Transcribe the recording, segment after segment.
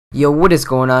Yo, what is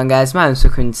going on, guys? My name is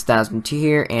ChaddermanHd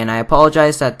here, and I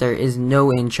apologize that there is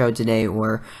no intro today,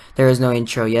 or there is no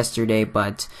intro yesterday,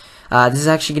 but this is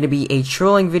actually going to be a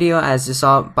trolling video, as you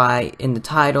saw in the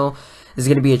title. This is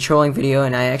going to be a trolling video,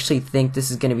 and I actually think this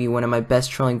is going to be one of my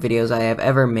best trolling videos I have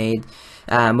ever made,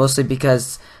 mostly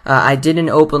because I did an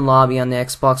open lobby on the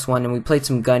Xbox One, and we played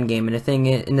some gun game, and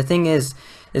the thing is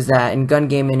that in gun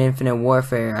game and Infinite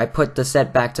Warfare, I put the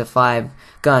setback to 5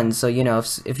 guns. So you know,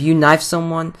 if you knife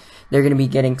someone, they're gonna be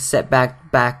getting set back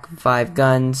 5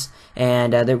 guns.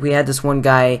 And we had this one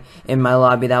guy in my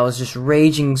lobby that was just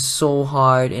raging so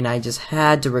hard, and I just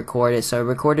had to record it. So I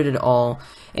recorded it all,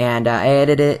 and I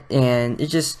edited it, and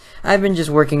I've been just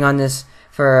working on this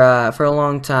for a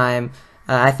long time.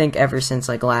 I think ever since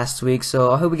like last week.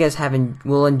 So I hope you guys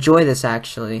will enjoy this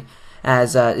actually,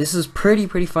 as this is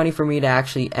pretty funny for me to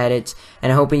actually edit,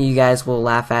 and I'm hoping you guys will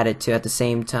laugh at it too at the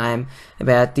same time.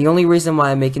 But the only reason why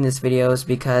I'm making this video is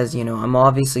because, you know, I'm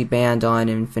obviously banned on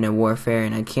Infinite Warfare,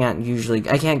 and I can't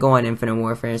go on Infinite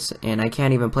Warfare, and I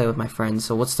can't even play with my friends,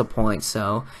 so what's the point?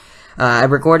 So I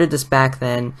recorded this back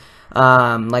then,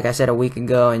 like I said, a week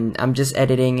ago, and I'm just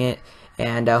editing it.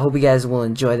 And I hope you guys will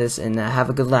enjoy this and have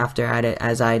a good laughter at it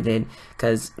as I did,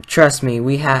 because trust me,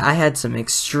 I had some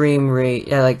extreme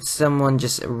like someone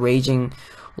just raging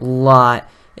a lot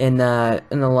in the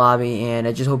lobby, and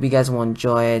I just hope you guys will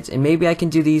enjoy it. And maybe I can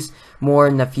do these more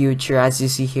in the future. As you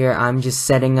see here, I'm just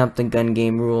setting up the gun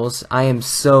game rules. I am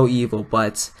so evil,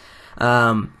 but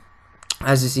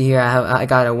as you see here, I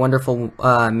got a wonderful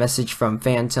message from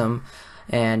Phantom.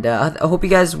 And I hope you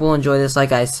guys will enjoy this,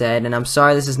 like I said. And I'm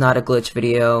sorry this is not a glitch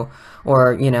video,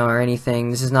 or anything.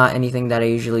 This is not anything that I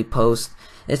usually post.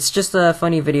 It's just a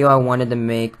funny video I wanted to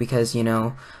make because, you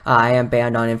know, I am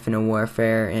banned on Infinite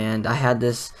Warfare, and I had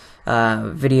this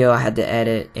video I had to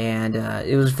edit, and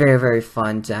it was very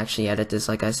fun to actually edit this,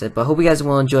 like I said. But I hope you guys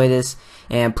will enjoy this,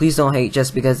 and please don't hate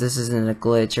just because this isn't a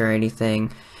glitch or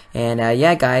anything. And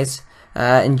yeah, guys,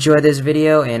 enjoy this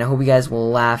video, and I hope you guys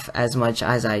will laugh as much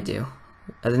as I do.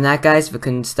 Other than that, guys,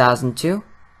 ChaddermanHd,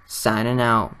 signing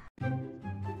out. I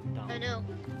know.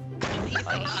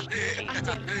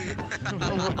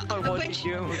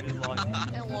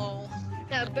 Hello.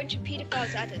 No, a bunch of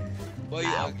pedophiles added. Well, you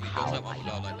ugly. Don't let my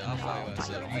dog like that. I'll fire you. I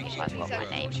said, If I put my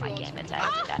name, my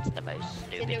Gamertags, that's the most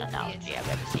stupid analogy I've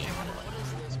ever seen.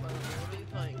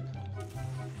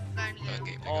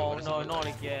 Oh no, not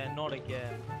again, not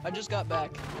again. I just got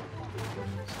back.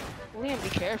 Liam, be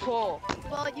careful.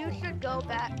 Well, you should go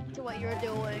back to what you're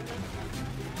doing.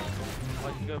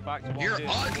 I can go back to what You're I'm doing.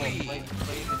 ugly!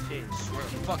 Play this game. Swear to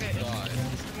fucking God.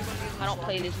 I don't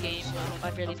play this game. I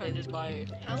barely play this game.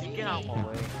 Get out of my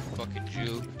way. Fucking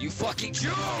Jew. You fucking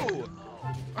Jew!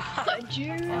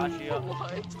 Jew. Actually,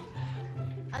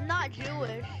 I'm not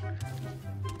Jewish.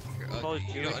 You're ugly.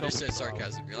 You don't understand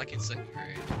sarcasm. You're like in 2nd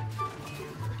grade.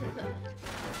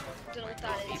 Don't know what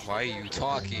that is. Why are you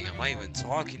talking? I'm not even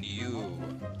talking to you.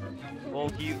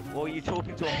 well, you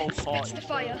talking to a whole Spit party. the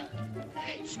fire.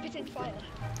 Spit in fire.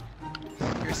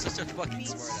 You're such a fucking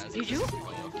smart ass.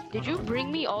 Did you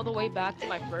bring me all the way back to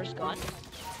my first gun?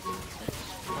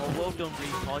 Oh, well done,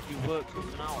 retard. You worked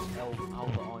with an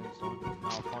Albert Einstein.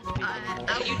 Now I can't speak anymore.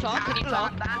 Can you talk? Can you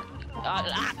talk?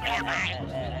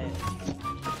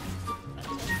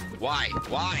 Why?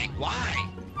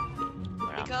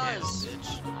 Because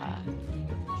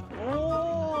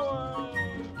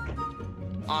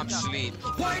I'm sleep.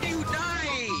 Why do you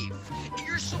knife?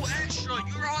 You're so extra.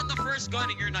 You're on the first gun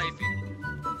and you're knifing.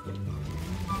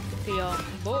 Yeah.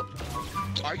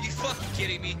 Are you fucking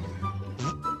kidding me?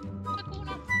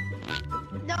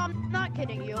 No, I'm not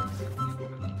kidding you.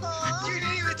 You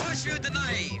didn't even touch me with the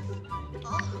knife.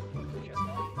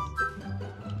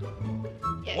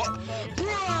 Yeah. What?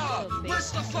 Bruh!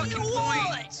 What's the fucking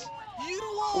point?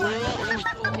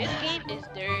 This game is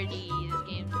dirty. This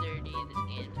game's dirty.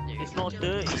 It's not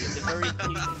dirty. It's a very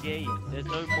clean game. There's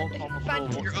no more common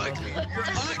flaw You're ugly. whatsoever. You're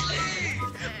ugly.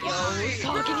 Yo, who's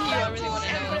talking to you? I really want to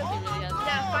know.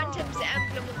 No, Phantom's the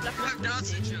emblem of You have Down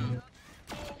syndrome.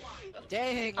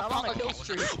 dang, I'm on a kill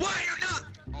streak. Why are you not?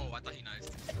 Oh, I thought he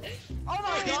knifed. Oh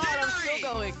my god, I'm still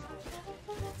going.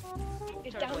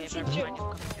 It's Down syndrome.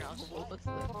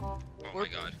 Oh my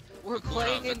God. We're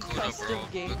playing in Lacuna, custom bro.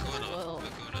 games as well.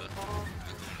 Lacuna.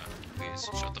 Please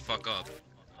shut the fuck up.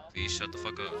 Please shut the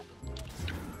fuck up.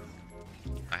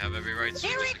 I have every right to.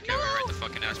 You have every right to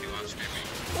fucking ask me why I'm screaming.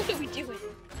 What are we doing?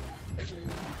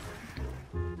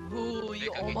 Ooh,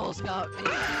 you almost got me.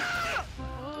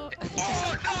 Oh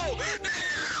no!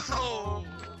 No!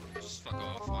 Just fuck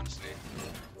off, honestly.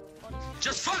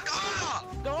 Just fuck off!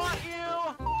 Got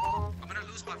you! I'm gonna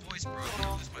lose my voice, bro. I'm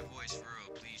gonna lose my voice for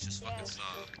real. Please He's just fucking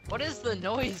suck. What is the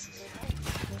noise?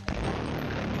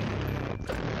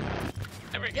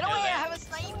 Never Get away! I have a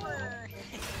sniper.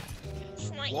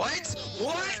 What?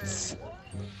 What?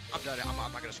 I'm done. I'm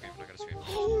not gonna scream. I'm not gonna scream.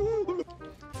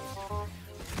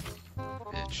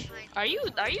 Bitch. Are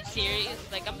you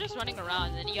serious? Like I'm just running around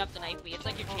and then you have to knife me. It's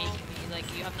like you're chasing me. Like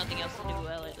you have nothing else to do.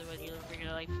 Like when you look for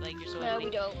your life, like you're so No, ugly.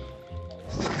 we don't.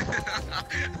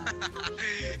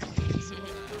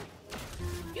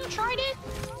 You tried it?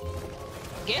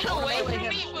 Get away away from him.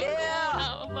 me,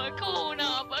 Yeah.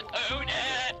 Bakuna.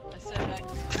 I said that.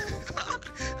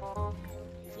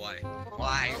 Why?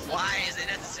 Why? Why is it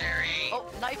necessary? Oh,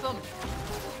 knife him.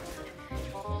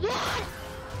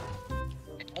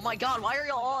 Oh my god, why are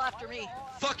y'all all after me?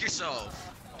 Fuck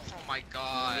yourself. Oh my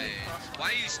god.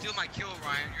 Why do you steal my kill,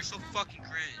 Ryan? You're so fucking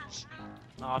cringe.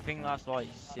 No, I think that's like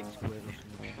 6 quid or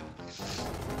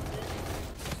something.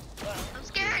 I'm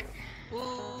scared.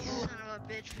 Ooh. Son of a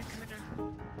bitch, we're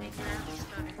gonna make an ass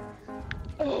stutter.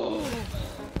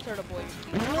 Turtle boy.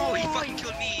 No, he fucking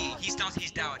killed me. He's down.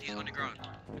 He's down. He's on the ground.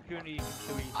 Bakuna, you can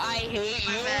kill you. I hate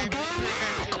My bad.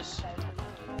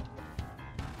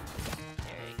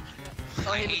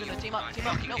 Oh, I hey, hate we're you. gonna team I up, no.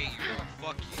 fucking hate you.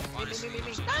 Fuck you. Honestly, me.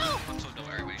 I'm so No! dumb. I'm so dumb.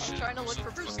 Everybody I'm should. trying to I'm look so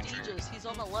for fucking triggered. prestiges. He's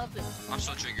on 11. I'm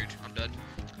so triggered. I'm done.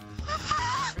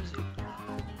 Where is he?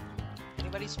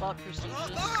 Anybody spot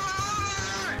prestigious?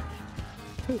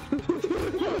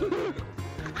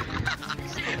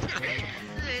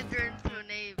 It turned into a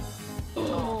name.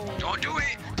 Don't do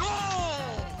it. Don't.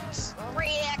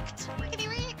 Wrecked! Rickety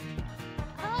Rick!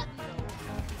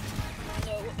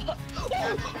 No. Not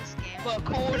in this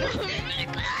game.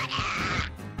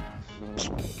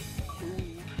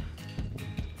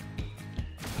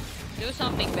 Do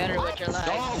something better with your life.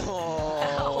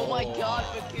 Oh my god,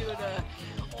 Bakuna!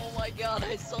 Oh my god,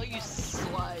 I saw you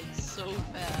slide so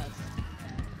fast.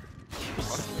 You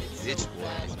slid so bitch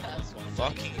fast past one.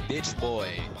 Fucking bitch boy.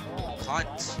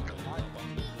 Cunt.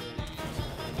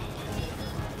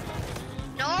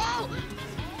 No!